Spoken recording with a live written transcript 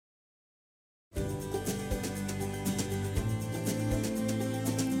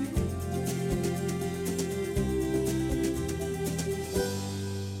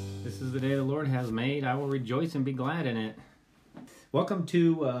the day the Lord has made. I will rejoice and be glad in it. Welcome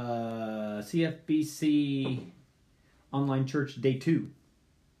to CFBC Online Church Day 2.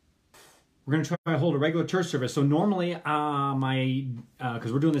 We're going to try to hold a regular church service. So normally,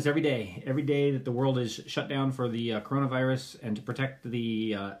 because we're doing this every day that the world is shut down for the coronavirus and to protect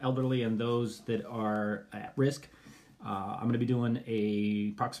the elderly and those that are at risk, I'm going to be doing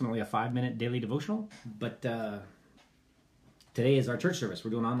approximately a 5-minute daily devotional. But today is our church service.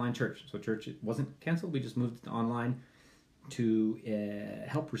 We're doing online church. So church wasn't canceled. We just moved it to online to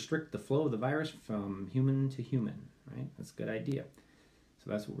help restrict the flow of the virus from human to human. Right? That's a good idea. So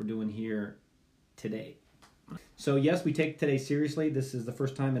that's what we're doing here today. So yes, we take today seriously. This is the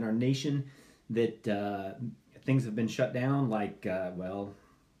first time in our nation that things have been shut down. Like,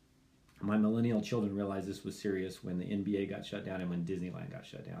 my millennial children realized this was serious when the NBA got shut down and when Disneyland got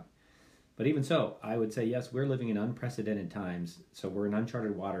shut down. But even so, I would say, yes, we're living in unprecedented times. So we're in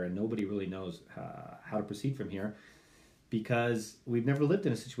uncharted water and nobody really knows how to proceed from here, because we've never lived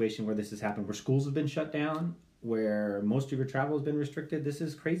in a situation where this has happened, where schools have been shut down, where most of your travel has been restricted. This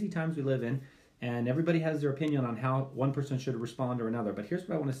is crazy times we live in, and everybody has their opinion on how one person should respond or another. But here's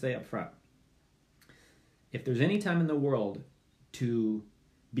what I want to say up front. If there's any time in the world to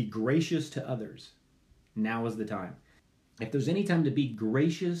be gracious to others, now is the time. If there's any time to be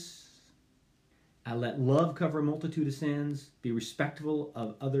gracious, let love cover a multitude of sins, be respectful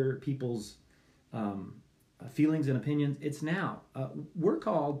of other people's feelings and opinions, it's now. We're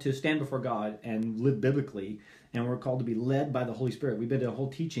called to stand before God and live biblically, and we're called to be led by the Holy Spirit. We've been to a whole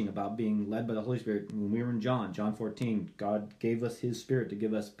teaching about being led by the Holy Spirit. When we were in John 14, God gave us His Spirit to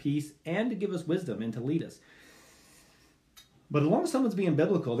give us peace and to give us wisdom and to lead us. But as long as someone's being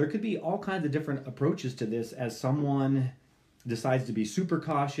biblical, there could be all kinds of different approaches to this as someone decides to be super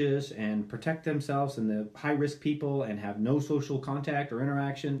cautious and protect themselves and the high-risk people and have no social contact or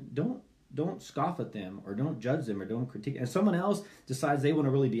interaction. Don't scoff at them, or don't judge them, or don't critique. And someone else decides they want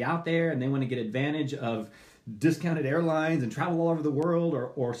to really be out there and they want to get advantage of discounted airlines and travel all over the world,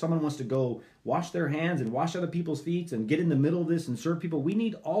 or someone wants to go wash their hands and wash other people's feet and get in the middle of this and serve people. We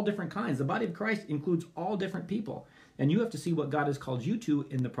need all different kinds. The body of Christ includes all different people. And you have to see what God has called you to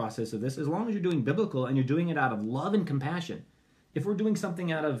in the process of this, as long as you're doing biblical and you're doing it out of love and compassion. If we're doing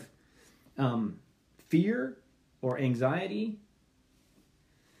something out of fear or anxiety,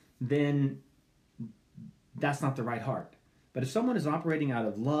 then that's not the right heart. But if someone is operating out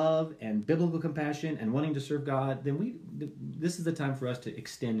of love and biblical compassion and wanting to serve God, then this is the time for us to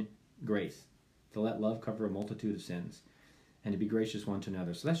extend grace, to let love cover a multitude of sins, and to be gracious one to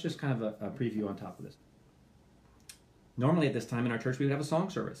another. So that's just kind of a preview on top of this. Normally at this time in our church, we would have a song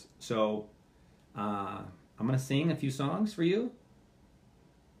service. So I'm going to sing a few songs for you,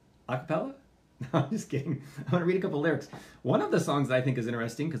 a cappella. No, I'm just kidding. I'm going to read a couple lyrics. One of the songs that I think is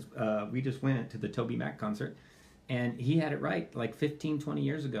interesting, because we just went to the TobyMac concert, and he had it right. Like 15, 20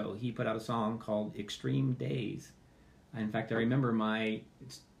 years ago, he put out a song called Extreme Days. In fact, I remember my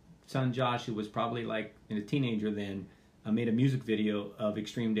son Josh, who was probably like a teenager then, made a music video of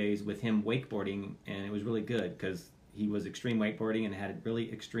Extreme Days with him wakeboarding, and it was really good because he was extreme wakeboarding and had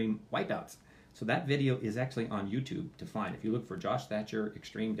really extreme wipeouts. So that video is actually on YouTube to find. If you look for Josh Thatcher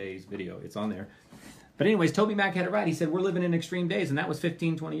Extreme Days video, it's on there. But anyways, TobyMac had it right. He said, we're living in extreme days, and that was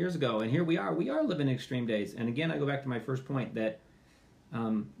 15, 20 years ago. And here we are. We are living in extreme days. And again, I go back to my first point that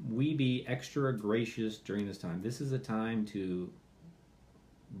we be extra gracious during this time. This is a time to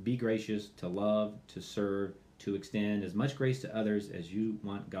be gracious, to love, to serve, to extend as much grace to others as you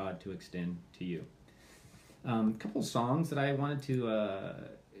want God to extend to you. A couple of songs that I wanted to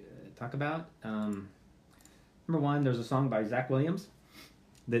talk about. Number one, there's a song by Zach Williams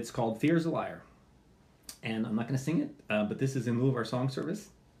that's called Fear is a Liar. And I'm not going to sing it, but this is in lieu of our song service.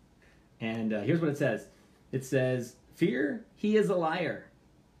 And here's what it says. It says, fear, he is a liar.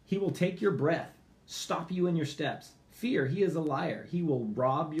 He will take your breath, stop you in your steps. Fear, he is a liar. He will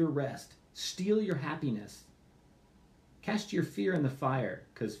rob your rest, steal your happiness. Cast your fear in the fire,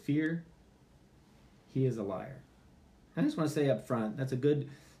 because fear, he is a liar. I just want to say up front, that's a good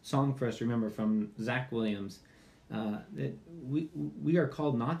song for us to remember from Zach Williams, that we are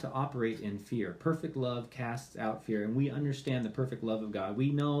called not to operate in fear. Perfect love casts out fear, and we understand the perfect love of God. We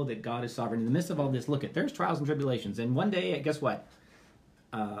know that God is sovereign. In the midst of all this, look, there's trials and tribulations, and one day, guess what?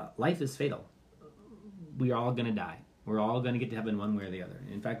 Life is fatal. We are all going to die. We're all going to get to heaven one way or the other.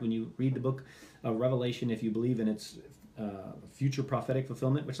 In fact, when you read the book of Revelation, if you believe in its future prophetic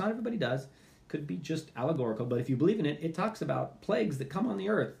fulfillment, which not everybody does, could be just allegorical, but if you believe in it, it talks about plagues that come on the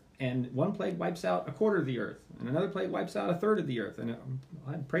earth, and one plague wipes out a quarter of the earth, and another plague wipes out a third of the earth. And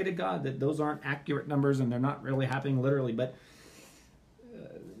I pray to God that those aren't accurate numbers and they're not really happening literally, but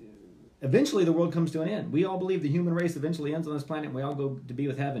eventually the world comes to an end. We all believe the human race eventually ends on this planet and we all go to be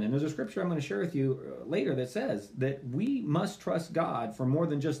with heaven. And there's a scripture I'm going to share with you later that says that we must trust God for more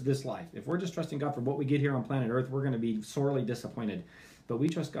than just this life. If we're just trusting God for what we get here on planet Earth, we're going to be sorely disappointed. But we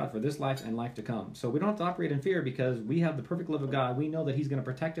trust God for this life and life to come. So we don't have to operate in fear because we have the perfect love of God. We know that He's going to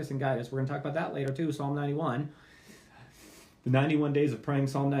protect us and guide us. We're going to talk about that later too, Psalm 91. The 91 days of praying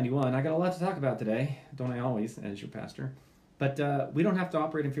Psalm 91. I got a lot to talk about today. Don't I always, as your pastor? But we don't have to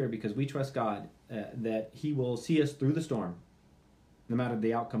operate in fear because we trust God that He will see us through the storm, no matter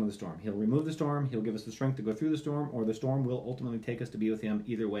the outcome of the storm. He'll remove the storm. He'll give us the strength to go through the storm, or the storm will ultimately take us to be with Him.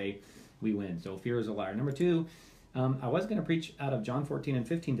 Either way, we win. So fear is a liar. Number two, I was going to preach out of John 14 and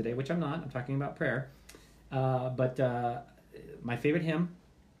 15 today, which I'm not. I'm talking about prayer. But my favorite hymn,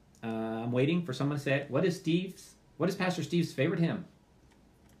 I'm waiting for someone to say it. What is Pastor Steve's favorite hymn?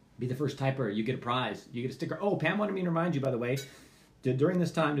 Be the first typer. You get a prize. You get a sticker. Oh, Pam wanted me to remind you, by the way, during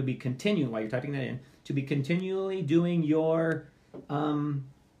this time to be continuing, while you're typing that in, to be continually doing your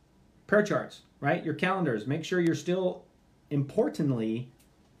prayer charts, right? Your calendars. Make sure you're still, importantly,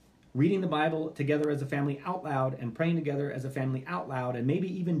 reading the Bible together as a family out loud and praying together as a family out loud, and maybe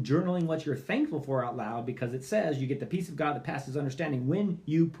even journaling what you're thankful for out loud, because it says you get the peace of God that passes understanding when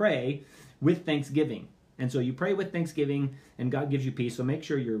you pray with thanksgiving. And so you pray with thanksgiving, and God gives you peace. So make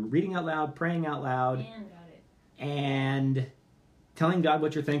sure you're reading out loud, praying out loud, and telling God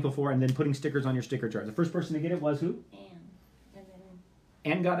what you're thankful for, and then putting stickers on your sticker chart. The first person to get it was who?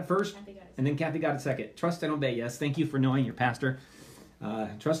 Ann got it first, and then Kathy got it second. Trust and obey. Yes, thank you for knowing your pastor.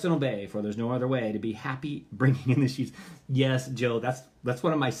 Trust and obey, for there's no other way to be happy bringing in the sheaves. Yes, Joe, that's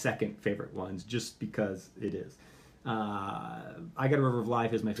one of my second favorite ones, just because it is. I Got a River of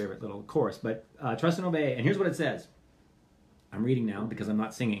Life is my favorite little chorus, but trust and obey. And here's what it says. I'm reading now because I'm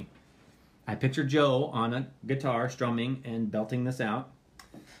not singing. I picture Joe on a guitar strumming and belting this out.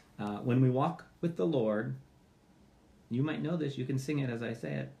 When we walk with the Lord, you might know this, you can sing it as I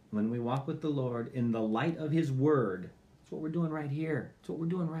say it. When we walk with the Lord in the light of His word, that's what we're doing right here. That's what we're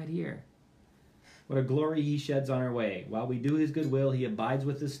doing right here. What a glory He sheds on our way. While we do His good will, He abides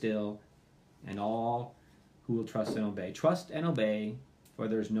with us still, and all who will trust and obey. Trust and obey, for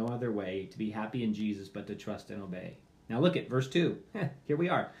there's no other way to be happy in Jesus but to trust and obey. Now look at verse 2. Here we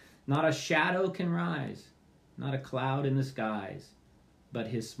are. Not a shadow can rise, not a cloud in the skies, but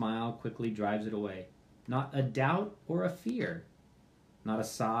His smile quickly drives it away. Not a doubt or a fear, not a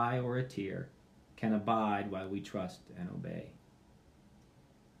sigh or a tear can abide while we trust and obey.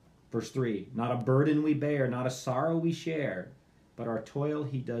 Verse 3. Not a burden we bear, not a sorrow we share, but our toil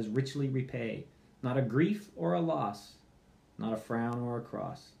He does richly repay. Not a grief or a loss, not a frown or a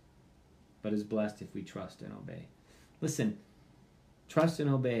cross, but is blessed if we trust and obey. Listen, trust and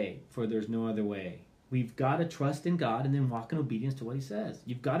obey, for there's no other way. We've got to trust in God and then walk in obedience to what He says.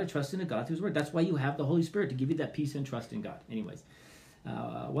 You've got to trust in God through His word. That's why you have the Holy Spirit, to give you that peace and trust in God. Anyways,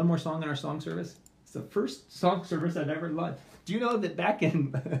 one more song in our song service. It's the first song service I've ever led. Do you know that back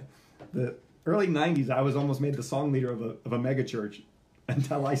in the early 90s, I was almost made the song leader of a mega church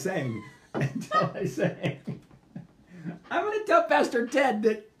until I sang. I'm going to tell Pastor Ted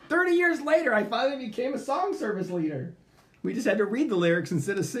that 30 years later, I finally became a song service leader. We just had to read the lyrics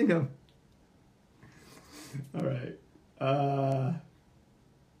instead of sing them. All right.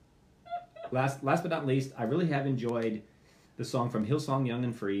 Last but not least, I really have enjoyed the song from Hillsong, Young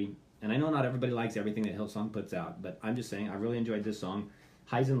and Free. And I know not everybody likes everything that Hillsong puts out, but I'm just saying I really enjoyed this song,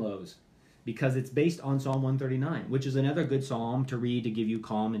 Highs and Lows, because it's based on Psalm 139, which is another good psalm to read to give you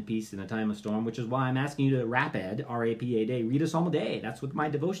calm and peace in a time of storm, which is why I'm asking you to RAPAD, R-A-P-A-D, read a psalm a day. That's what my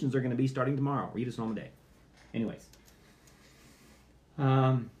devotions are going to be starting tomorrow. Read a psalm a day. Anyways.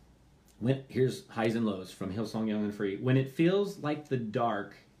 Here's Highs and Lows from Hillsong, Young and Free. When it feels like the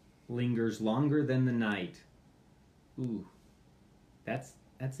dark lingers longer than the night. Ooh, that's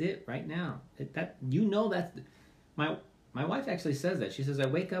it right now. My wife actually says that. She says, I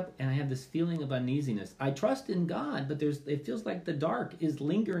wake up and I have this feeling of uneasiness. I trust in God, but it feels like the dark is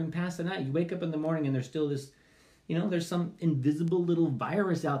lingering past the night. You wake up in the morning and there's still this, there's some invisible little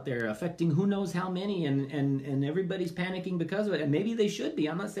virus out there affecting who knows how many, and everybody's panicking because of it. And maybe they should be.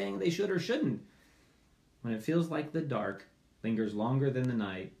 I'm not saying they should or shouldn't. When it feels like the dark lingers longer than the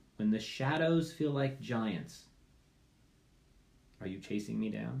night, when the shadows feel like giants, are you chasing me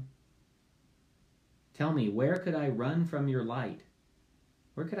down? Tell me, where could I run from your light?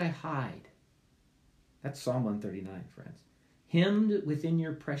 Where could I hide? That's Psalm 139, friends. Hymned within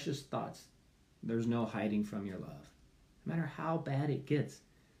your precious thoughts, there's no hiding from your love. No matter how bad it gets,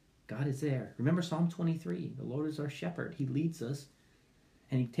 God is there. Remember Psalm 23, the Lord is our shepherd. He leads us,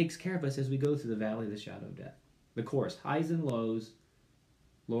 and He takes care of us as we go through the valley of the shadow of death. The chorus, highs and lows,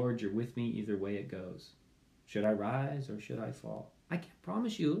 Lord, you're with me either way it goes. Should I rise or should I fall? I can't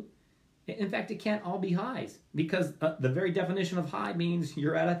promise you. In fact, it can't all be highs, because the very definition of high means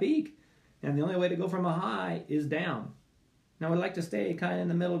you're at a peak. And the only way to go from a high is down. Now, we like to stay kind of in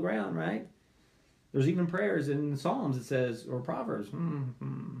the middle ground, right? There's even prayers in Psalms that says, or Proverbs,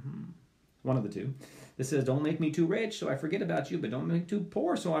 one of the two, that says, don't make me too rich so I forget about you, but don't make me too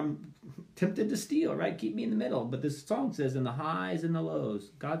poor so I'm tempted to steal, right? Keep me in the middle. But this song says, in the highs and the lows,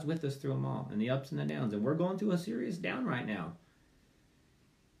 God's with us through them all, and the ups and the downs. And we're going through a serious down right now.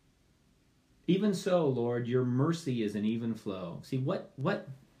 Even so, Lord, your mercy is an even flow. See, what's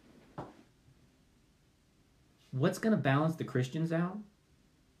going to balance the Christians out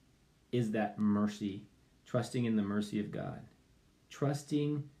is that mercy, trusting in the mercy of God,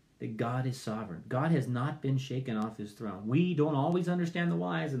 trusting that God is sovereign. God has not been shaken off his throne. We don't always understand the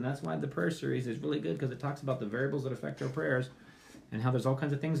whys, and that's why the prayer series is really good, because it talks about the variables that affect our prayers and how there's all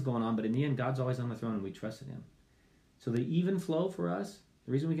kinds of things going on, but in the end, God's always on the throne, and we trust in him. So the even flow for us,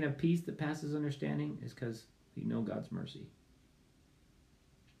 the reason we can have peace that passes understanding, is because we know God's mercy.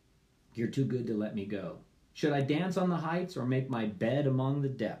 You're too good to let me go. Should I dance on the heights or make my bed among the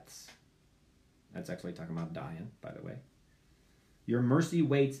depths? That's actually talking about dying, by the way. Your mercy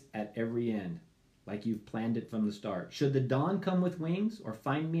waits at every end, like you've planned it from the start. Should the dawn come with wings or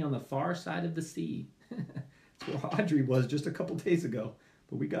find me on the far side of the sea? That's where Audrey was just a couple days ago,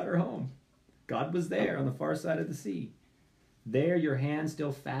 but we got her home. God was there on the far side of the sea. There your hand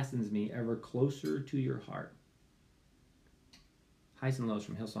still fastens me ever closer to your heart. Highs and Lows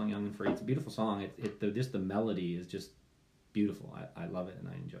from Hillsong Young and Free. It's a beautiful song. Just the melody is just beautiful. I love it and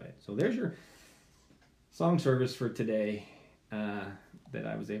I enjoy it. So there's your song service for today that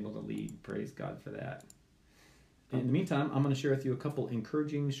I was able to lead. Praise God for that. In the meantime, I'm going to share with you a couple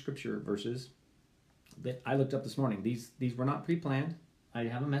encouraging scripture verses that I looked up this morning. These were not pre-planned. I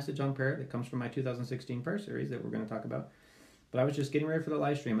have a message on prayer that comes from my 2016 prayer series that we're going to talk about. But I was just getting ready for the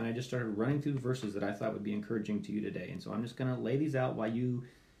live stream, and I just started running through verses that I thought would be encouraging to you today. And so I'm just going to lay these out while you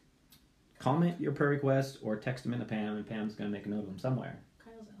comment your prayer requests or text them into Pam, and Pam's going to make a note of them somewhere.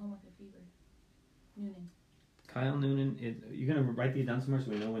 Kyle's at home with a fever. Noonan. Kyle Noonan, you're going to write these down somewhere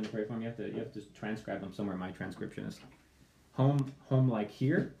so we know when to pray for them? You have to transcribe them somewhere, my transcriptionist. Home like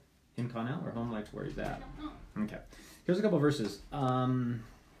here in Connell, or home like where he's at? Okay. Here's a couple of verses.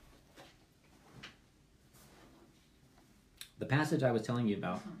 The passage I was telling you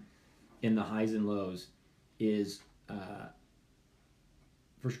about in the highs and lows is 1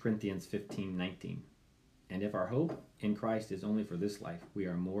 Corinthians 15:19. And if our hope in Christ is only for this life, we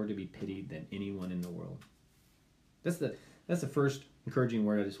are more to be pitied than anyone in the world. That's the first encouraging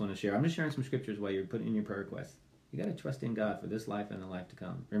word I just want to share. I'm just sharing some scriptures while you're putting in your prayer requests. You got to trust in God for this life and the life to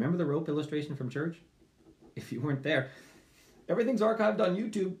come. Remember the rope illustration from church? If you weren't there, everything's archived on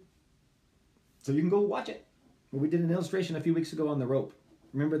YouTube, so you can go watch it. We did an illustration a few weeks ago on the rope.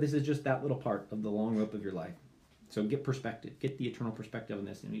 Remember, this is just that little part of the long rope of your life. So get perspective. Get the eternal perspective on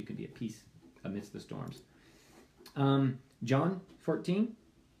this, and you can be at peace amidst the storms. John 14.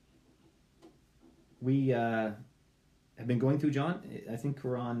 We have been going through John. I think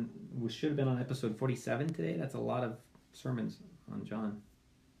we should have been on episode 47 today. That's a lot of sermons on John.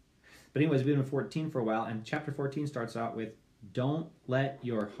 But anyways, we've been in 14 for a while, and chapter 14 starts out with, don't let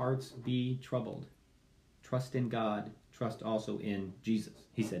your hearts be troubled. Trust in God, trust also in Jesus.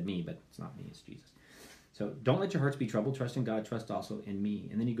 He said me, but it's not me, it's Jesus. So don't let your hearts be troubled, trust in God, trust also in me.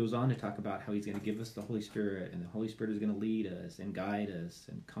 And then he goes on to talk about how he's going to give us the Holy Spirit, and the Holy Spirit is going to lead us and guide us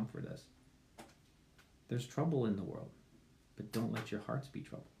and comfort us. There's trouble in the world, but don't let your hearts be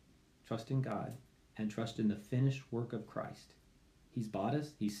troubled. Trust in God and trust in the finished work of Christ. He's bought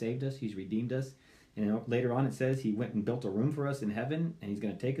us, he's saved us, he's redeemed us. And later on it says he went and built a room for us in heaven, and he's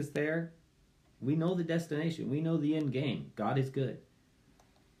going to take us there. We know the destination. We know the end game. God is good.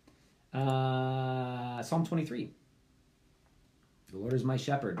 Psalm 23. The Lord is my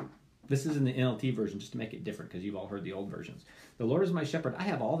shepherd. This is in the NLT version, just to make it different, because you've all heard the old versions. The Lord is my shepherd. I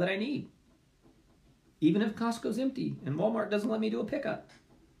have all that I need. Even if Costco's empty and Walmart doesn't let me do a pickup.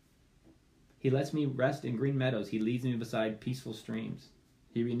 He lets me rest in green meadows. He leads me beside peaceful streams.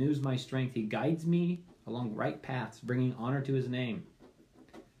 He renews my strength. He guides me along right paths, bringing honor to his name.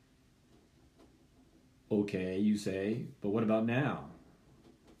 Okay, you say, but what about now?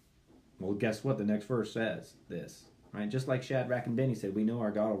 Well, guess what? The next verse says this, right? Just like Shadrach and Benny said, we know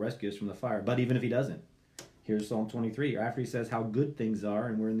our God will rescue us from the fire. But even if he doesn't, here's Psalm 23. After he says how good things are,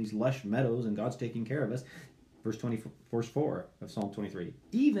 and we're in these lush meadows, and God's taking care of us, verse 4 of Psalm 23.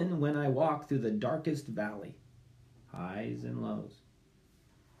 Even when I walk through the darkest valley, highs and lows,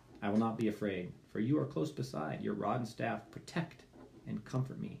 I will not be afraid, for you are close beside. Your rod and staff protect and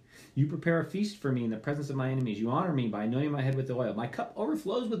comfort me. You prepare a feast for me in the presence of my enemies. You honor me by anointing my head with oil. My cup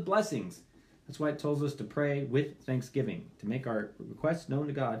overflows with blessings. That's why it tells us to pray with thanksgiving, to make our requests known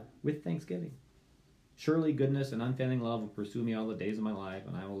to God with thanksgiving. Surely goodness and unfailing love will pursue me all the days of my life,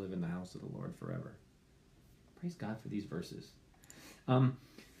 and I will live in the house of the Lord forever. Praise God for these verses.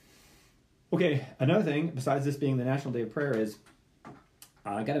 Okay, another thing, besides this being the National Day of Prayer, is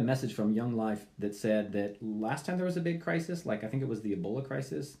I got a message from Young Life that said that last time there was a big crisis, like I think it was the Ebola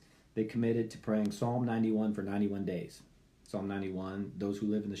crisis, they committed to praying Psalm 91 for 91 days. Psalm 91, those who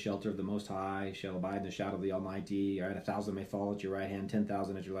live in the shelter of the Most High shall abide in the shadow of the Almighty. All right, 1,000 may fall at your right hand,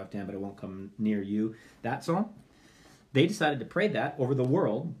 10,000 at your left hand, but it won't come near you. That psalm, they decided to pray that over the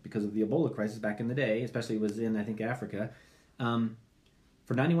world because of the Ebola crisis back in the day, especially it was in, I think, Africa,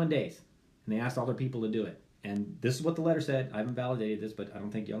 for 91 days. And they asked all their people to do it. And this is what the letter said. I haven't validated this, but I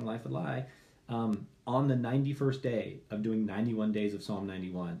don't think Young Life would lie. On the 91st day of doing 91 days of Psalm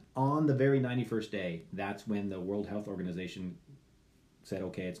 91, on the very 91st day, that's when the World Health Organization said,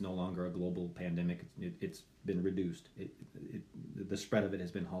 okay, it's no longer a global pandemic. It's been reduced. The spread of it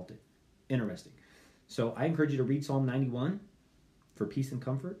has been halted. Interesting. So I encourage you to read Psalm 91 for peace and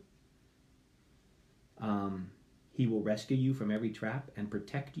comfort. He will rescue you from every trap and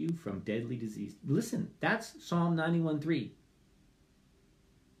protect you from deadly disease. Listen, that's Psalm 91:3.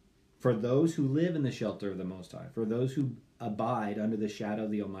 For those who live in the shelter of the Most High, for those who abide under the shadow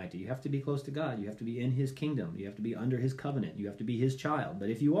of the Almighty. You have to be close to God. You have to be in His kingdom. You have to be under His covenant. You have to be His child.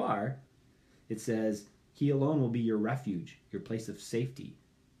 But if you are, it says, He alone will be your refuge, your place of safety.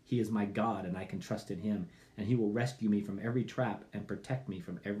 He is my God, and I can trust in Him, and He will rescue me from every trap and protect me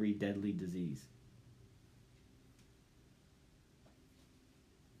from every deadly disease.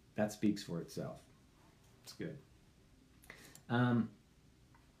 That speaks for itself. It's good.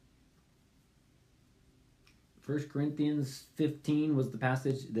 1 Corinthians 15 was the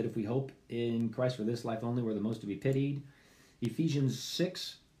passage that if we hope in Christ for this life only, we're the most to be pitied. Ephesians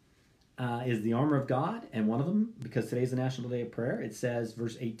 6 is the armor of God, and one of them, because today's the National Day of Prayer, it says,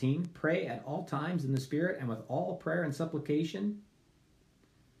 verse 18, pray at all times in the Spirit and with all prayer and supplication.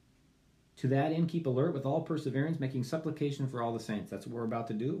 To that end, keep alert with all perseverance, making supplication for all the saints. That's what we're about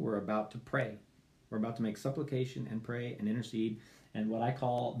to do. We're about to pray. We're about to make supplication and pray and intercede. And what I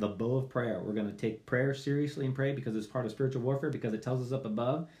call the bow of prayer. We're going to take prayer seriously and pray because it's part of spiritual warfare, because it tells us up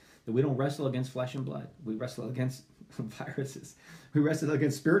above that we don't wrestle against flesh and blood. We wrestle against viruses. We wrestle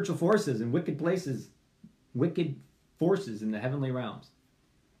against spiritual forces and wicked places, wicked forces in the heavenly realms.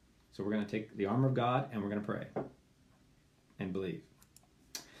 So we're going to take the armor of God and we're going to pray and believe.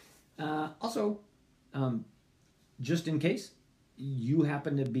 Also, just in case you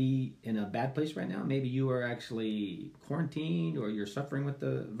happen to be in a bad place right now, maybe you are actually quarantined, or you're suffering with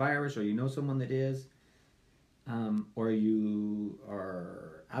the virus, or you know someone that is, or you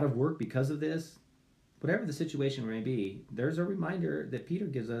are out of work because of this, whatever the situation may be, there's a reminder that Peter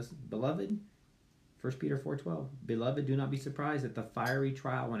gives us, beloved, 1 Peter 4:12, beloved, do not be surprised at the fiery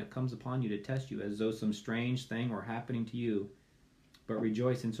trial when it comes upon you to test you, as though some strange thing were happening to you. But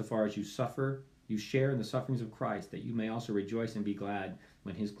rejoice insofar as you suffer, you share in the sufferings of Christ, that you may also rejoice and be glad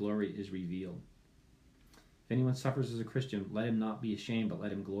when His glory is revealed. If anyone suffers as a Christian, let him not be ashamed, but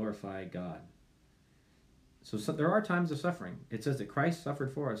let him glorify God. So there are times of suffering. It says that Christ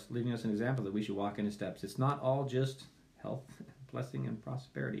suffered for us, leaving us an example that we should walk in His steps. It's not all just health, blessing, and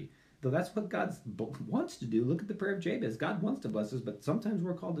prosperity. Though that's what God wants to do. Look at the prayer of Jabez. God wants to bless us, but sometimes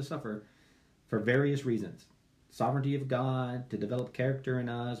we're called to suffer for various reasons. Sovereignty of God, to develop character in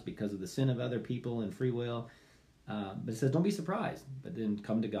us because of the sin of other people and free will. But it says, don't be surprised, but then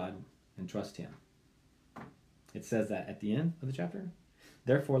come to God and trust Him. It says that at the end of the chapter.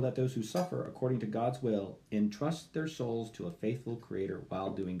 Therefore, let those who suffer according to God's will entrust their souls to a faithful Creator while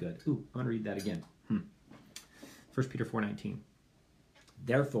doing good. Ooh, I'm going to read that again. 1 Peter 4:19.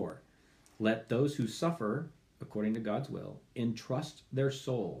 Therefore, let those who suffer according to God's will entrust their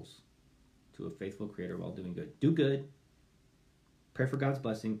souls to a faithful Creator while doing good. Do good. Pray for God's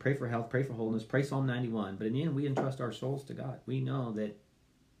blessing. Pray for health. Pray for wholeness. Pray Psalm 91. But in the end, we entrust our souls to God. We know that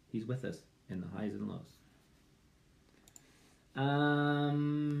He's with us in the highs and lows.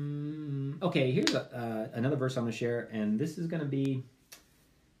 Okay, here's another verse I'm going to share, and this is going to be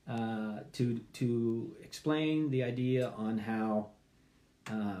to explain the idea on how.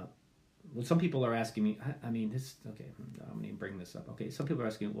 Well, some people are asking me, I'm going to bring this up. Okay, some people are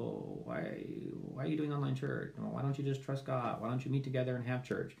asking, well, why are you doing online church? Well, why don't you just trust God? Why don't you meet together and have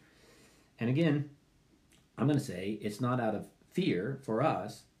church? And again, I'm going to say it's not out of fear for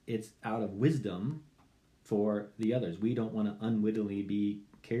us. It's out of wisdom for the others. We don't want to unwittingly be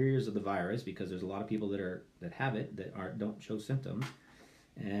carriers of the virus, because there's a lot of people that have it that don't show symptoms,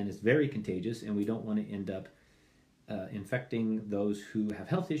 and it's very contagious, and we don't want to end up infecting those who have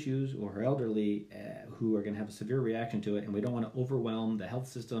health issues or are elderly, who are going to have a severe reaction to it, and we don't want to overwhelm the health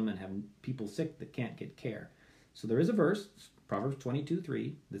system and have people sick that can't get care. So there is a verse, Proverbs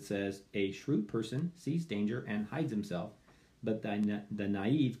 22:3, that says, "A shrewd person sees danger and hides himself, but the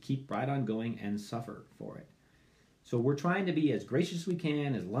naive keep right on going and suffer for it." So we're trying to be as gracious as we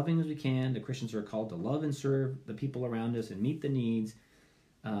can, as loving as we can. The Christians are called to love and serve the people around us and meet the needs.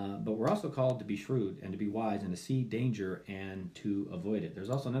 But we're also called to be shrewd and to be wise and to see danger and to avoid it. There's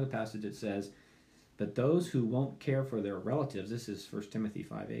also another passage that says, "But those who won't care for their relatives," this is 1 Timothy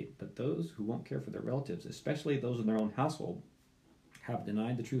 5:8, "but those who won't care for their relatives, especially those in their own household, have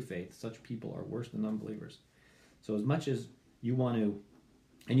denied the true faith. Such people are worse than unbelievers." So as much as you want to,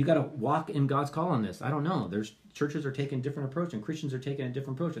 and you got to walk in God's call on this. I don't know. There's churches are taking a different approach, and Christians are taking a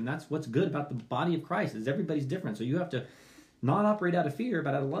different approach, and that's what's good about the body of Christ is everybody's different. So you have to not operate out of fear,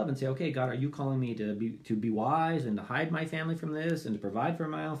 but out of love, and say, "Okay, God, are you calling me to be wise and to hide my family from this and to provide for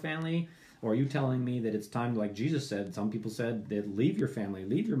my own family? Or are you telling me that it's time, like Jesus said, some people said, that leave your family,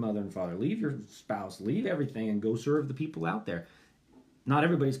 leave your mother and father, leave your spouse, leave everything and go serve the people out there?" Not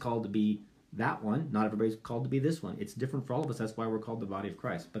everybody's called to be that one. Not everybody's called to be this one. It's different for all of us. That's why we're called the body of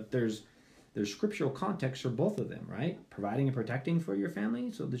Christ. But there's scriptural context for both of them, right? Providing and protecting for your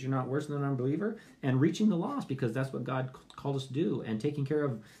family so that you're not worse than an unbeliever, and reaching the lost, because that's what God called us to do, and taking care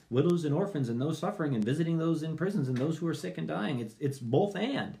of widows and orphans and those suffering, and visiting those in prisons and those who are sick and dying. It's both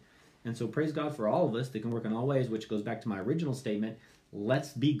and. And so praise God for all of us that can work in all ways, which goes back to my original statement.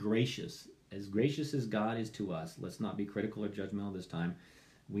 Let's be gracious. As gracious as God is to us, let's not be critical or judgmental this time.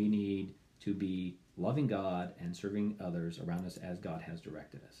 We need to be loving God and serving others around us as God has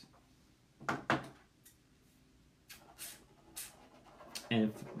directed us.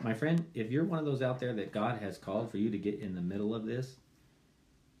 And my friend, if you're one of those out there that God has called for you to get in the middle of this,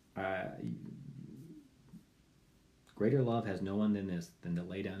 greater love has no one than this, than to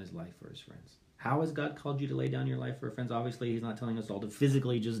lay down his life for his friends. How has God called you to lay down your life for your friends? Obviously, he's not telling us all to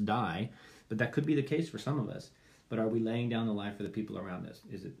physically just die, but that could be the case for some of us. But are we laying down the life for the people around us?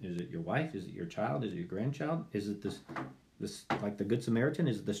 Is it your wife? Is it your child? Is it your grandchild? Is it this like the Good Samaritan?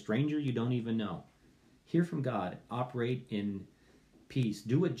 Is it the stranger you don't even know? Hear from God. Operate in peace.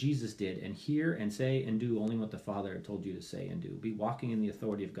 Do what Jesus did, and hear and say and do only what the Father told you to say and do. Be walking in the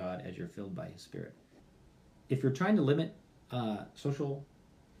authority of God as you're filled by His Spirit. If you're trying to limit social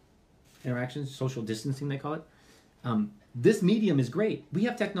interactions, social distancing they call it, this medium is great. We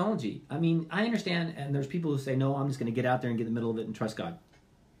have technology. I mean, I understand, and there's people who say, "No, I'm just going to get out there and get in the middle of it and trust God."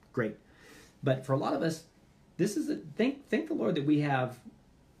 Great. But for a lot of us, this is thank the Lord that we have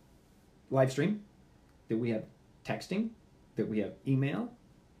live stream, that we have texting, that we have email,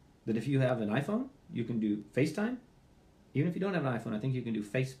 that if you have an iPhone, you can do FaceTime. Even if you don't have an iPhone, I think you can do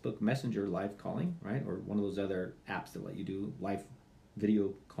Facebook Messenger live calling, right? Or one of those other apps that let you do live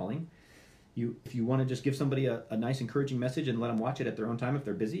video calling. If you want to just give somebody a nice encouraging message and let them watch it at their own time if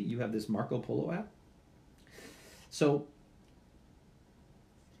they're busy, you have this Marco Polo app. So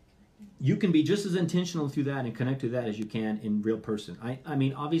you can be just as intentional through that and connect to that as you can in real person. I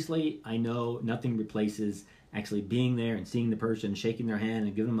mean, obviously, I know nothing replaces actually being there and seeing the person, shaking their hand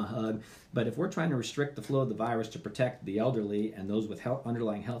and giving them a hug. But if we're trying to restrict the flow of the virus to protect the elderly and those with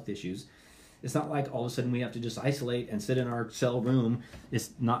underlying health issues, it's not like all of a sudden we have to just isolate and sit in our cell room. It's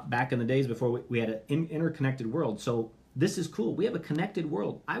not back in the days before we had an interconnected world. So this is cool. We have a connected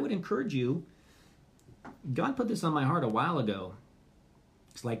world. I would encourage you, God put this on my heart a while ago.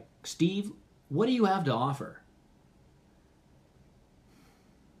 It's like, Steve, what do you have to offer?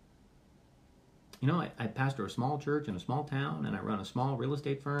 You know, I pastor a small church in a small town, and I run a small real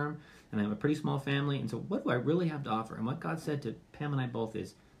estate firm, and I have a pretty small family. And so what do I really have to offer? And what God said to Pam and I both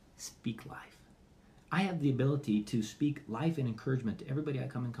is, speak life. I have the ability to speak life and encouragement to everybody I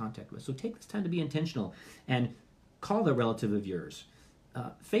come in contact with. So take this time to be intentional and call the relative of yours.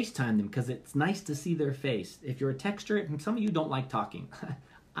 FaceTime them, because it's nice to see their face. If you're a texter, and some of you don't like talking.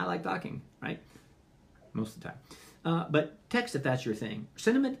 I like talking, right? Most of the time. But text if that's your thing.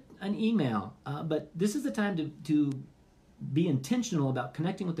 Send them an email. But this is the time to be intentional about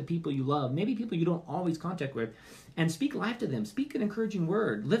connecting with the people you love, maybe people you don't always contact with, and speak life to them. Speak an encouraging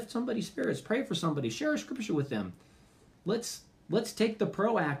word. Lift somebody's spirits. Pray for somebody. Share a scripture with them. Let's take the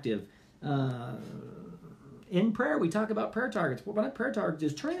proactive. In prayer, we talk about prayer targets. One of prayer targets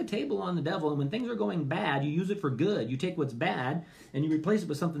is turning the table on the devil, and when things are going bad, you use it for good. You take what's bad, and you replace it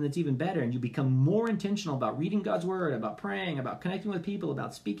with something that's even better, and you become more intentional about reading God's Word, about praying, about connecting with people,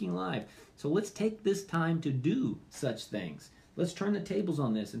 about speaking life. So let's take this time to do such things. Let's turn the tables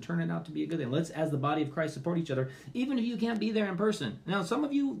on this and turn it out to be a good thing. Let's, as the body of Christ, support each other, even if you can't be there in person. Now, some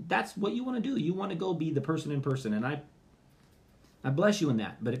of you, that's what you want to do. You want to go be the person in person, and I bless you in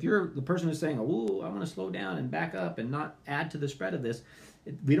that. But if you're the person who's saying, oh, I want to slow down and back up and not add to the spread of this,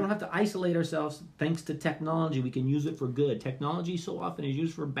 we don't have to isolate ourselves. Thanks to technology, we can use it for good. Technology so often is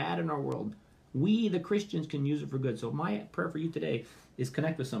used for bad in our world. We, the Christians, can use it for good. So my prayer for you today is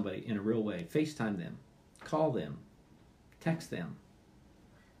connect with somebody in a real way. FaceTime them. Call them. Text them.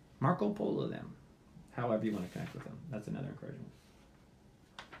 Marco Polo them. However you want to connect with them. That's another encouragement.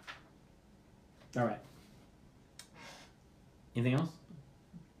 All right. Anything else?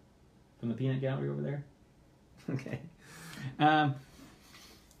 From the peanut gallery over there? Okay.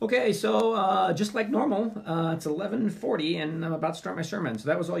 Okay, so just like normal, it's 11:40 and I'm about to start my sermon. So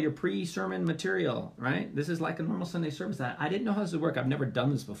that was all your pre-sermon material, right? This is like a normal Sunday service. I didn't know how this would work. I've never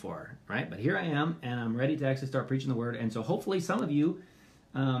done this before, right? But here I am, and I'm ready to actually start preaching the word. And so hopefully some of you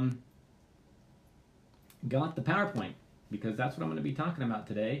got the PowerPoint, because that's what I'm going to be talking about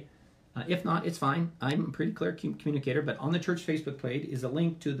today. If not, it's fine. I'm a pretty clear communicator, but on the church Facebook page is a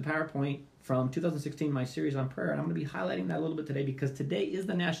link to the PowerPoint from 2016, my series on prayer, and I'm going to be highlighting that a little bit today because today is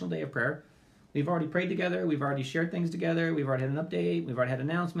the National Day of Prayer. We've already prayed together. We've already shared things together. We've already had an update. We've already had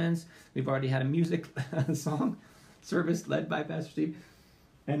announcements. We've already had a music song service led by Pastor Steve.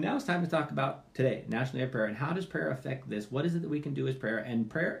 And now it's time to talk about today, National Day of Prayer, and how does prayer affect this? What is it that we can do as prayer? And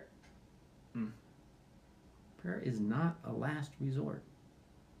prayer is not a last resort.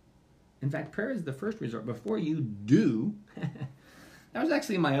 In fact, prayer is the first resort. Before you do, that was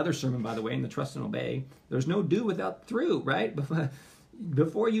actually in my other sermon, by the way, in the Trust and Obey. There's no do without through, right?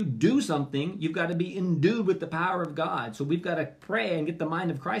 Before you do something, you've got to be endued with the power of God. So we've got to pray and get the mind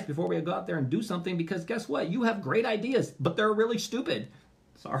of Christ before we go out there and do something, because guess what? You have great ideas, but they're really stupid.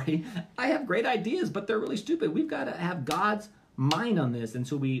 Sorry. I have great ideas, but they're really stupid. We've got to have God's mind on this. And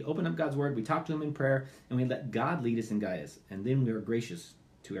so we open up God's word, we talk to him in prayer, and we let God lead us and guide us. And then we are gracious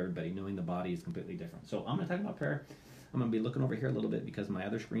to everybody, knowing the body is completely different. So I'm going to talk about prayer. I'm going to be looking over here a little bit because my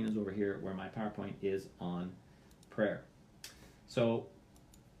other screen is over here where my PowerPoint is on prayer. So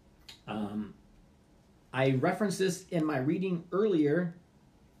I referenced this in my reading earlier.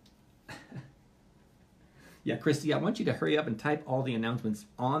 Yeah, Christy, I want you to hurry up and type all the announcements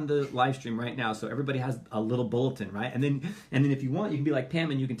on the live stream right now so everybody has a little bulletin, right? And then if you want, you can be like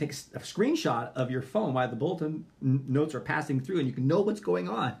Pam and you can take a screenshot of your phone while the bulletin notes are passing through and you can know what's going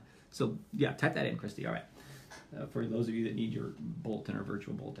on. So yeah, type that in, Christy. All right. For those of you that need your bulletin or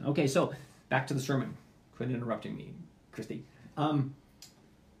virtual bulletin. Okay, so back to the sermon. Quit interrupting me, Christy.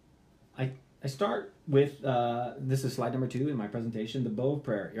 I start with, this is slide number 2 in my presentation, the bow of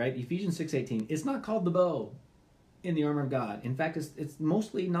prayer, right? Ephesians 6:18. It's not called the bow in the armor of God. In fact, it's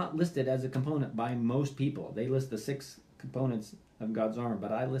mostly not listed as a component by most people. They list the 6 components of God's armor,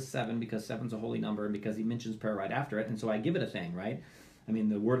 but I list 7 because 7's a holy number and because he mentions prayer right after it, and so I give it a thing, right? I mean,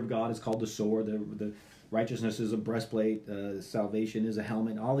 the word of God is called the sword, the righteousness is a breastplate, salvation is a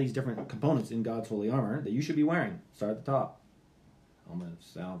helmet, all these different components in God's holy armor that you should be wearing. Start at the top. Helmet of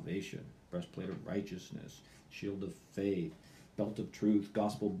salvation, breastplate of righteousness, shield of faith, belt of truth,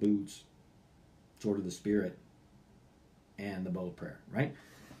 gospel boots, sword of the Spirit, and the bow of prayer, right?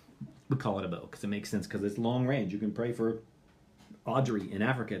 We call it a bow because it makes sense because it's long range. You can pray for Audrey in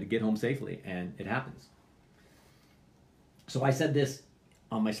Africa to get home safely, and it happens. So I said this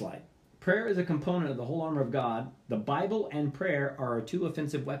on my slide. Prayer is a component of the whole armor of God. The Bible and prayer are our 2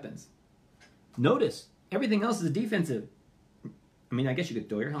 offensive weapons. Notice, everything else is defensive. I mean, I guess you could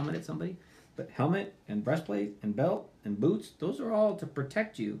throw your helmet at somebody, but helmet and breastplate and belt and boots, those are all to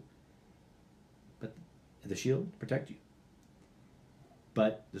protect you. But the shield, protect you.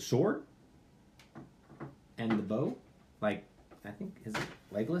 But the sword and the bow, like, I think, is it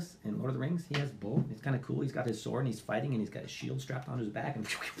Legolas in Lord of the Rings? He has a bow. He's kind of cool. He's got his sword and he's fighting and he's got his shield strapped on his back and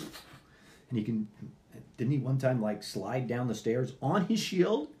he can, didn't he one time like slide down the stairs on his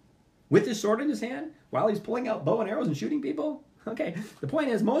shield with his sword in his hand while he's pulling out bow and arrows and shooting people? Okay, the point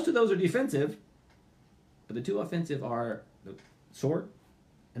is most of those are defensive, but the 2 offensive are the sword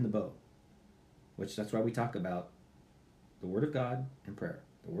and the bow, which that's why we talk about the Word of God and prayer.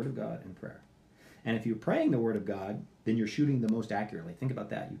 The Word of God and prayer. And if you're praying the Word of God, then you're shooting the most accurately. Think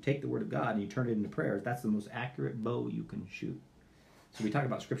about that. You take the Word of God and you turn it into prayers. That's the most accurate bow you can shoot. So we talk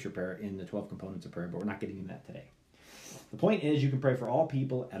about Scripture prayer in the 12 components of prayer, but we're not getting into that today. The point is you can pray for all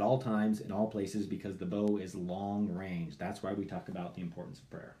people at all times in all places because the bow is long range. That's why we talk about the importance of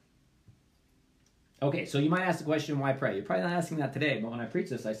prayer. Okay, so you might ask the question, why pray? You're probably not asking that today, but when I preached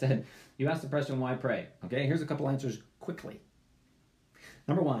this, I said, you asked the question, why pray? Okay, here's a couple answers quickly.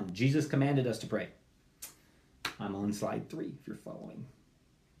 Number 1, Jesus commanded us to pray. I'm on slide 3 if you're following.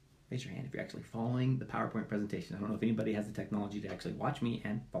 Raise your hand if you're actually following the PowerPoint presentation. I don't know if anybody has the technology to actually watch me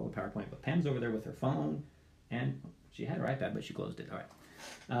and follow PowerPoint, but Pam's over there with her phone, and she had her iPad, but she closed it. All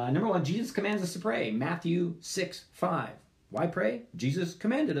right. Number 1, Jesus commands us to pray. Matthew 6:5. Why pray? Jesus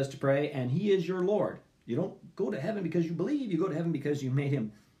commanded us to pray, and he is your Lord. You don't go to heaven because you believe. You go to heaven because you made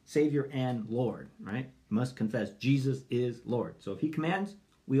him Savior and Lord, right? You must confess Jesus is Lord. So if he commands,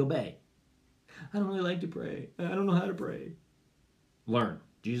 we obey. I don't really like to pray. I don't know how to pray. Learn.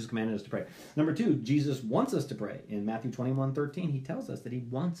 Jesus commanded us to pray. Number 2, Jesus wants us to pray. In Matthew 21:13, he tells us that he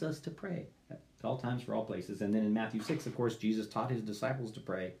wants us to pray at all times for all places. And then in Matthew 6, of course, Jesus taught his disciples to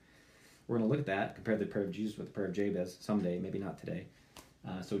pray. We're going to look at that, compare the prayer of Jesus with the prayer of Jabez someday, maybe not today.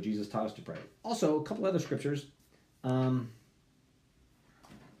 So Jesus taught us to pray. Also, a couple other scriptures.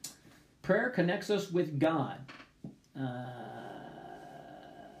 Prayer connects us with God.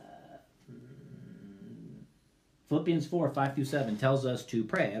 Philippians 4:5-7 tells us to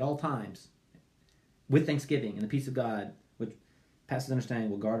pray at all times with thanksgiving, and the peace of God, which passes understanding,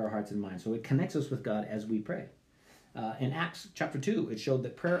 will guard our hearts and minds. So it connects us with God as we pray. In Acts chapter 2, it showed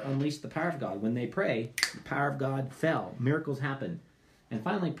that prayer unleashed the power of God. When they pray, the power of God fell. Miracles happened. And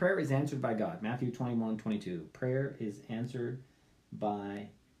finally, prayer is answered by God. Matthew 21:22. Prayer is answered by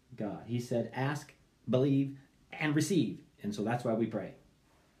God. He said, ask, believe, and receive. And so that's why we pray.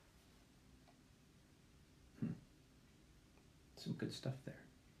 Some good stuff there.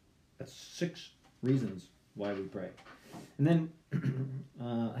 That's 6 reasons why we pray. And then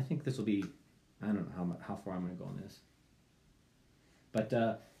I think this will be, I don't know how far I'm going to go on this.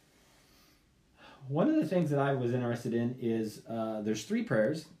 But one of the things that I was interested in is there's 3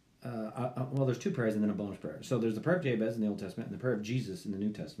 prayers. Well, there's 2 prayers and then a bonus prayer. So there's the prayer of Jabez in the Old Testament and the prayer of Jesus in the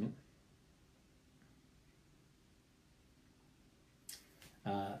New Testament.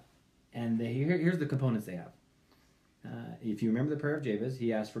 And here's the components they have. If you remember the prayer of Jabez,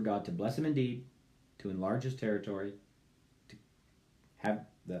 he asked for God to bless him indeed, to enlarge his territory, to have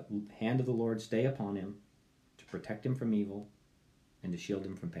the hand of the Lord stay upon him, to protect him from evil, and to shield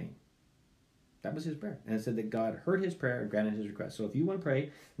him from pain. That was his prayer. And it said that God heard his prayer and granted his request. So if you want to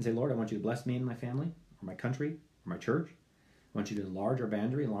pray and say, Lord, I want you to bless me and my family, or my country, or my church, I want you to enlarge our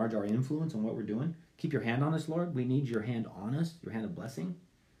boundary, enlarge our influence on what we're doing. Keep your hand on us, Lord. We need your hand on us, your hand of blessing,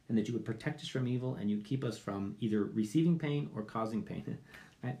 and that you would protect us from evil and you'd keep us from either receiving pain or causing pain.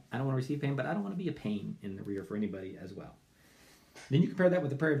 Right? I don't want to receive pain, but I don't want to be a pain in the rear for anybody as well. Then you compare that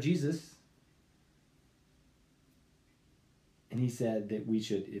with the prayer of Jesus. And he said that we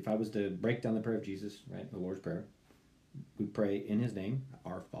should, if I was to break down the prayer of Jesus, right, the Lord's Prayer, we pray in his name,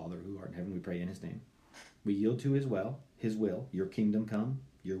 our Father who art in heaven, we pray in his name. We yield to his will, your kingdom come,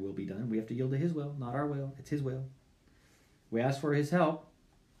 your will be done. We have to yield to his will, not our will, it's his will. We ask for his help.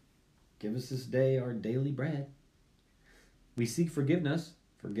 Give us this day our daily bread. We seek forgiveness.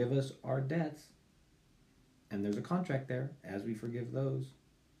 Forgive us our debts. And there's a contract there, as we forgive those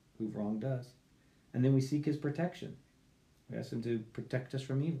who've wronged us. And then we seek his protection. We ask him to protect us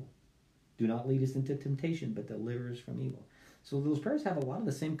from evil. Do not lead us into temptation, but deliver us from evil. So those prayers have a lot of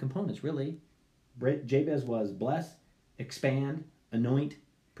the same components, really. Jabez was bless, expand, anoint,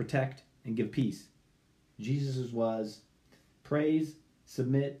 protect, and give peace. Jesus was praise,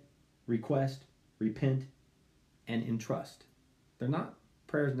 submit, request, repent, and entrust. They're not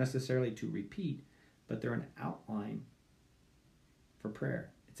prayers necessarily to repeat, but they're an outline for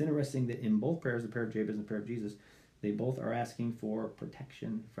prayer. It's interesting that in both prayers, the prayer of Jabez and the prayer of Jesus, they both are asking for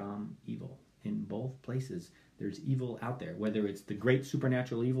protection from evil. In both places, there's evil out there, whether it's the great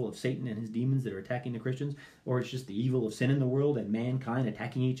supernatural evil of Satan and his demons that are attacking the Christians, or it's just the evil of sin in the world and mankind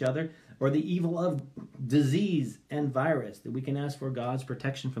attacking each other, or the evil of disease and virus, that we can ask for God's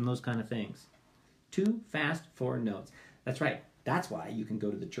protection from those kind of things. 2 fast 4 notes. That's right. That's why you can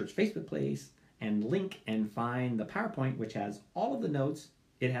go to the church Facebook place and link and find the PowerPoint, which has all of the notes.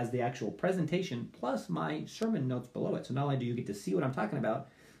 It has the actual presentation plus my sermon notes below it. So not only do you get to see what I'm talking about,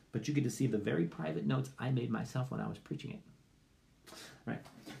 but you get to see the very private notes I made myself when I was preaching it. All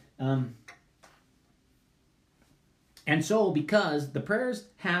right. And so because the prayers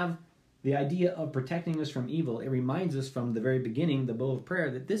have the idea of protecting us from evil, it reminds us from the very beginning, the bow of prayer,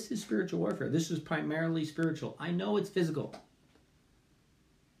 that this is spiritual warfare. This is primarily spiritual. I know it's physical.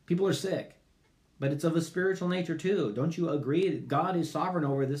 People are sick, but it's of a spiritual nature too. Don't you agree that God is sovereign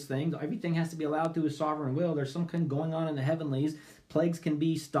over this thing? Everything has to be allowed through his sovereign will. There's something going on in the heavenlies. Plagues can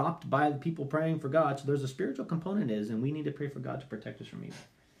be stopped by the people praying for God. So there's a spiritual component and we need to pray for God to protect us from evil.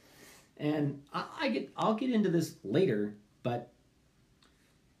 And I'll get into this later, but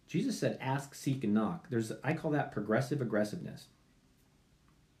Jesus said, ask, seek, and knock. I call that progressive aggressiveness.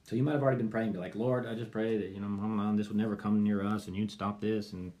 So you might have already been praying, be like, Lord, I just pray that, this would never come near us, and you'd stop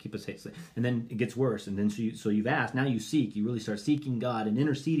this and keep us safe. And then it gets worse. And then so you've asked, now you seek. You really start seeking God and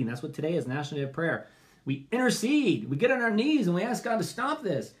interceding. That's what today is, National Day of Prayer. We intercede. We get on our knees and we ask God to stop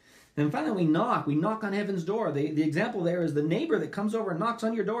this. And finally we knock. We knock on heaven's door. The example there is the neighbor that comes over and knocks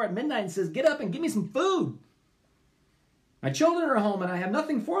on your door at midnight and says, get up and give me some food. My children are home and I have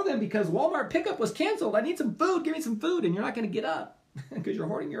nothing for them because Walmart pickup was canceled. I need some food. Give me some food. And you're not going to get up because you're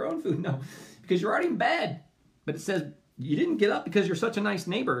hoarding your own food. No, because you're already in bed. But it says you didn't get up because you're such a nice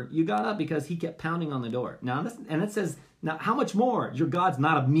neighbor. You got up because he kept pounding on the door. Now, and it says, now how much more? Your God's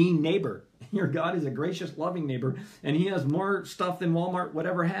not a mean neighbor. Your God is a gracious, loving neighbor. And he has more stuff than Walmart would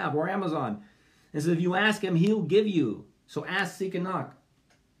ever have or Amazon. And so if you ask him, he'll give you. So ask, seek, and knock.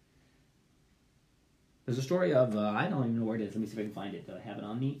 There's a story of, I don't even know where it is. Let me see if I can find it. Do I have it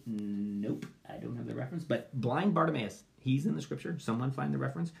on me? Nope, I don't have the reference. But blind Bartimaeus, he's in the scripture. Someone find the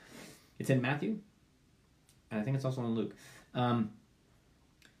reference. It's in Matthew. And I think it's also in Luke.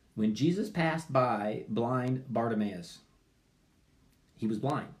 When Jesus passed by blind Bartimaeus, he was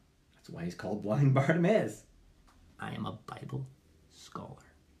blind. That's why he's called blind Bartimaeus. I am a Bible scholar.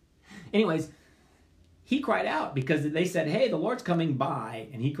 Anyways, he cried out because they said, hey, the Lord's coming by.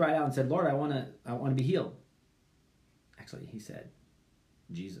 And he cried out and said, Lord, I want to be healed. Actually, he said,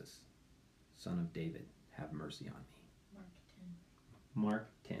 Jesus, Son of David, have mercy on me. Mark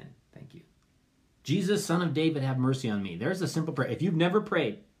 10. Thank you. Jesus, Son of David, have mercy on me. There's a simple prayer. If you've never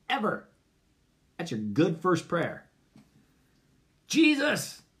prayed, ever, that's your good first prayer.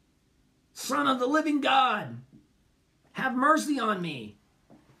 Jesus, Son of the living God, have mercy on me.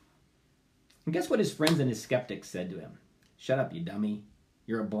 And guess what his friends and his skeptics said to him? Shut up, you dummy.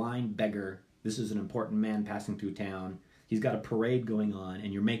 You're a blind beggar. This is an important man passing through town. He's got a parade going on,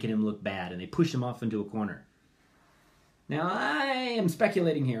 and you're making him look bad. And they push him off into a corner. Now, I am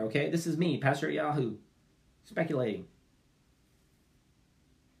speculating here, okay? This is me, Pastor Yahoo, speculating.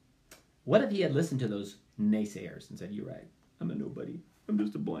 What if he had listened to those naysayers and said, you're right, I'm a nobody. I'm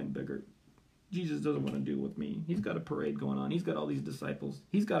just a blind beggar. Jesus doesn't want to deal with me. He's got a parade going on. He's got all these disciples.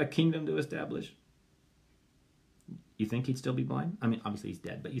 He's got a kingdom to establish. You think he'd still be blind? I mean, obviously he's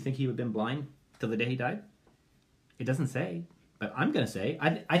dead, but you think he would have been blind till the day he died? It doesn't say, but I'm going to say,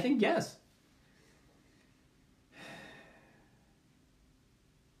 I think yes.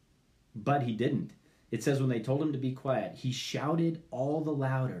 But he didn't. It says when they told him to be quiet, he shouted all the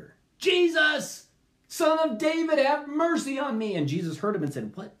louder, Jesus, Son of David, have mercy on me. And Jesus heard him and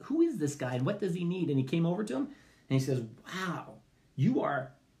said, "What? Who is this guy and what does he need?" And he came over to him and he says, wow, you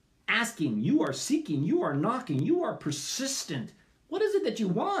are asking, you are seeking, you are knocking, you are persistent. What is it that you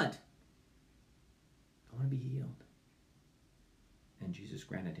want? I want to be healed. And Jesus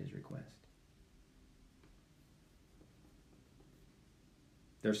granted his request.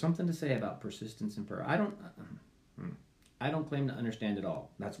 There's something to say about persistence in prayer. I don't claim to understand it all.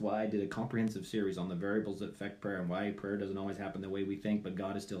 That's why I did a comprehensive series on the variables that affect prayer and why prayer doesn't always happen the way we think, but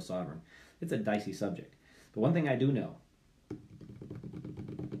God is still sovereign. It's a dicey subject. But one thing I do know,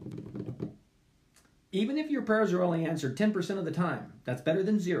 even if your prayers are only answered 10% of the time, that's better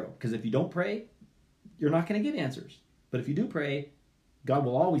than zero. Because if you don't pray, you're not going to get answers. But if you do pray, God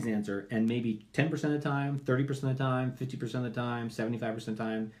will always answer, and maybe 10% of the time, 30% of the time, 50% of the time, 75% of the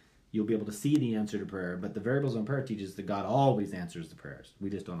time, you'll be able to see the answer to prayer. But the variables on prayer teaches that God always answers the prayers.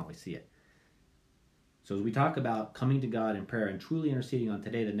 We just don't always see it. So as we talk about coming to God in prayer and truly interceding on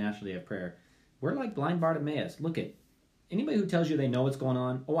today, the National Day of Prayer, we're like blind Bartimaeus. Look at anybody who tells you they know what's going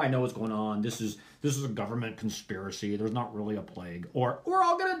on. Oh, I know what's going on. This is a government conspiracy. There's not really a plague. Or we're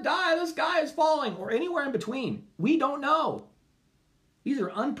all going to die. The sky is falling. Or anywhere in between. We don't know. These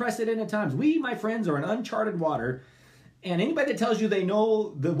are unprecedented times. We, my friends, are in uncharted water. And anybody that tells you they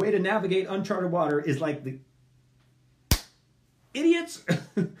know the way to navigate uncharted water is like the idiots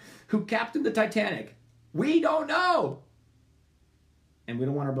who captained the Titanic. We don't know. And we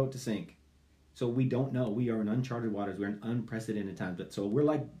don't want our boat to sink. So we don't know. We are in uncharted waters. We're in unprecedented times. But so we're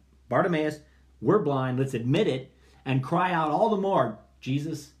like Bartimaeus. We're blind. Let's admit it and cry out all the more,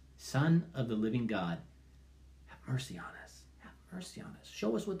 Jesus, Son of the living God, have mercy on us. Mercy on us.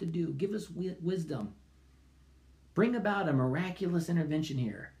 Show us what to do. Give us wisdom. Bring about a miraculous intervention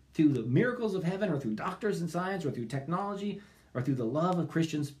here through the miracles of heaven or through doctors and science or through technology or through the love of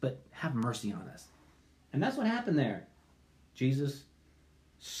Christians, but have mercy on us. And that's what happened there. Jesus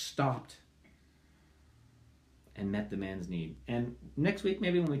stopped and met the man's need. And next week,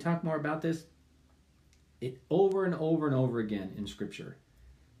 maybe when we talk more about this, it over and over and over again in Scripture,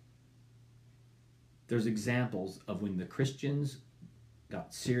 there's examples of when the Christians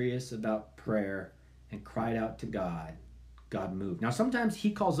got serious about prayer and cried out to God. God moved. Now, sometimes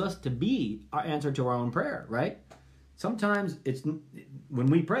he calls us to be our answer to our own prayer, right? Sometimes it's when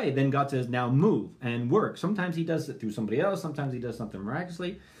we pray, then God says, now move and work. Sometimes he does it through somebody else. Sometimes he does something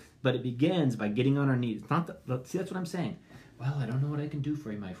miraculously. But it begins by getting on our knees. See, that's what I'm saying. Well, I don't know what I can do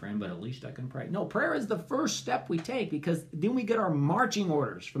for you, my friend, but at least I can pray. No, prayer is the first step we take, because then we get our marching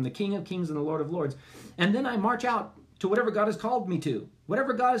orders from the King of Kings and the Lord of Lords. And then I march out to whatever God has called me to.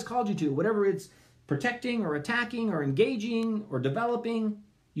 Whatever God has called you to, whatever it's protecting or attacking or engaging or developing,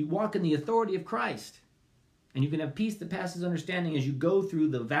 you walk in the authority of Christ. And you can have peace that passes understanding as you go through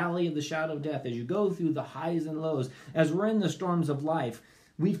the valley of the shadow of death, as you go through the highs and lows, as we're in the storms of life.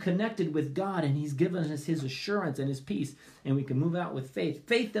 We've connected with God, and he's given us his assurance and his peace, and we can move out with faith.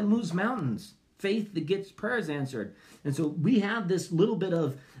 Faith that moves mountains. Faith that gets prayers answered. And so we have this little bit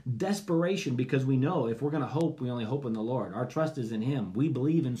of desperation, because we know if we're going to hope, we only hope in the Lord. Our trust is in him. We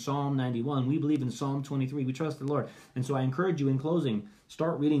believe in Psalm 91. We believe in Psalm 23. We trust the Lord. And so I encourage you, in closing,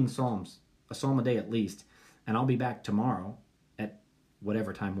 start reading Psalms, a psalm a day at least. And I'll be back tomorrow at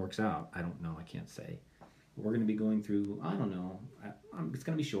whatever time works out. I don't know. I can't say. We're going to be going through, I don't know, it's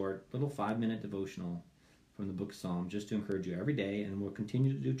going to be short, little 5-minute devotional from the book of Psalms, just to encourage you every day. And we'll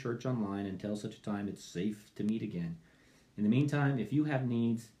continue to do church online until such a time it's safe to meet again. In the meantime, if you have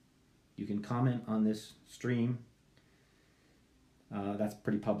needs, you can comment on this stream. That's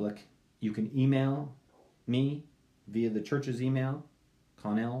pretty public. You can email me via the church's email,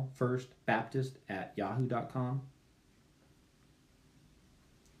 ConnellFirstBaptist@yahoo.com.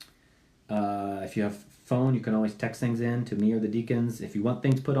 If you have phone, you can always text things in to me or the deacons. If you want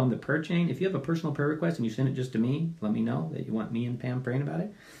things put on the prayer chain, if you have a personal prayer request and you send it just to me, let me know that you want me and Pam praying about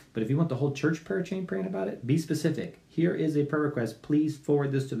it. But if you want the whole church prayer chain praying about it, be specific. Here is a prayer request. Please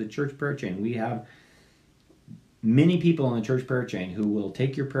forward this to the church prayer chain. We have many people on the church prayer chain who will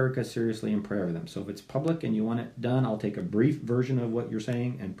take your prayer request seriously and pray over them. So if it's public and you want it done, I'll take a brief version of what you're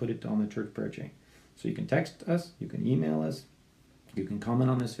saying and put it on the church prayer chain. So you can text us, you can email us, you can comment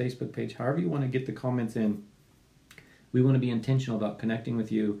on this Facebook page, however you want to get the comments in. We want to be intentional about connecting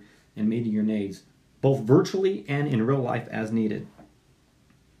with you and meeting your needs, both virtually and in real life as needed.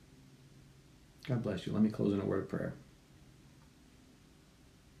 God bless you. Let me close in a word of prayer.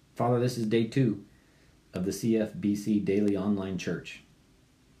 Father, this is day 2 of the CFBC Daily Online Church,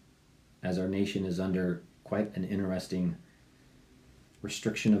 as our nation is under quite an interesting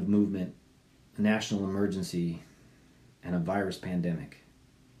restriction of movement, a national emergency, and a virus pandemic.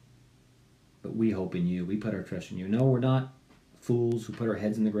 But we hope in you. We put our trust in you. No, we're not fools who put our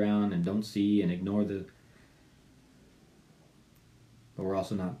heads in the ground and don't see and ignore but we're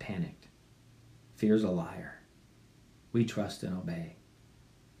also not panicked. Fear's a liar. We trust and obey.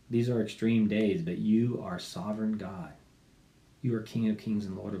 These are extreme days, but you are sovereign God. You are King of Kings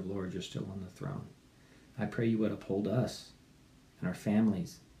and Lord of Lords. You're still on the throne. I pray you would uphold us and our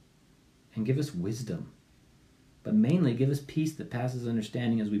families and give us wisdom. But mainly give us peace that passes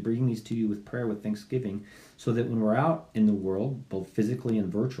understanding as we bring these to you with prayer, with thanksgiving, so that when we're out in the world, both physically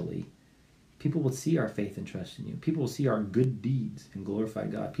and virtually, people will see our faith and trust in you. People will see our good deeds and glorify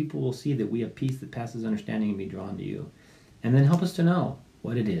God. People will see that we have peace that passes understanding and be drawn to you. And then help us to know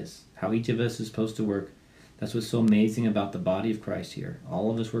what it is, how each of us is supposed to work. That's what's so amazing about the body of Christ here. All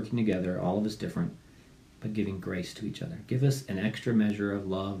of us working together, all of us different, but giving grace to each other. Give us an extra measure of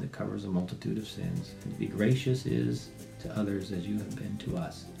love that covers a multitude of sins. And to be gracious is to others as you have been to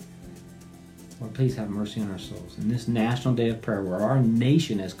us. Lord, please have mercy on our souls. In this National Day of Prayer, where our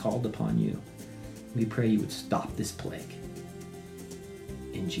nation has called upon you, we pray you would stop this plague.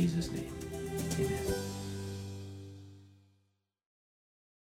 In Jesus' name, amen.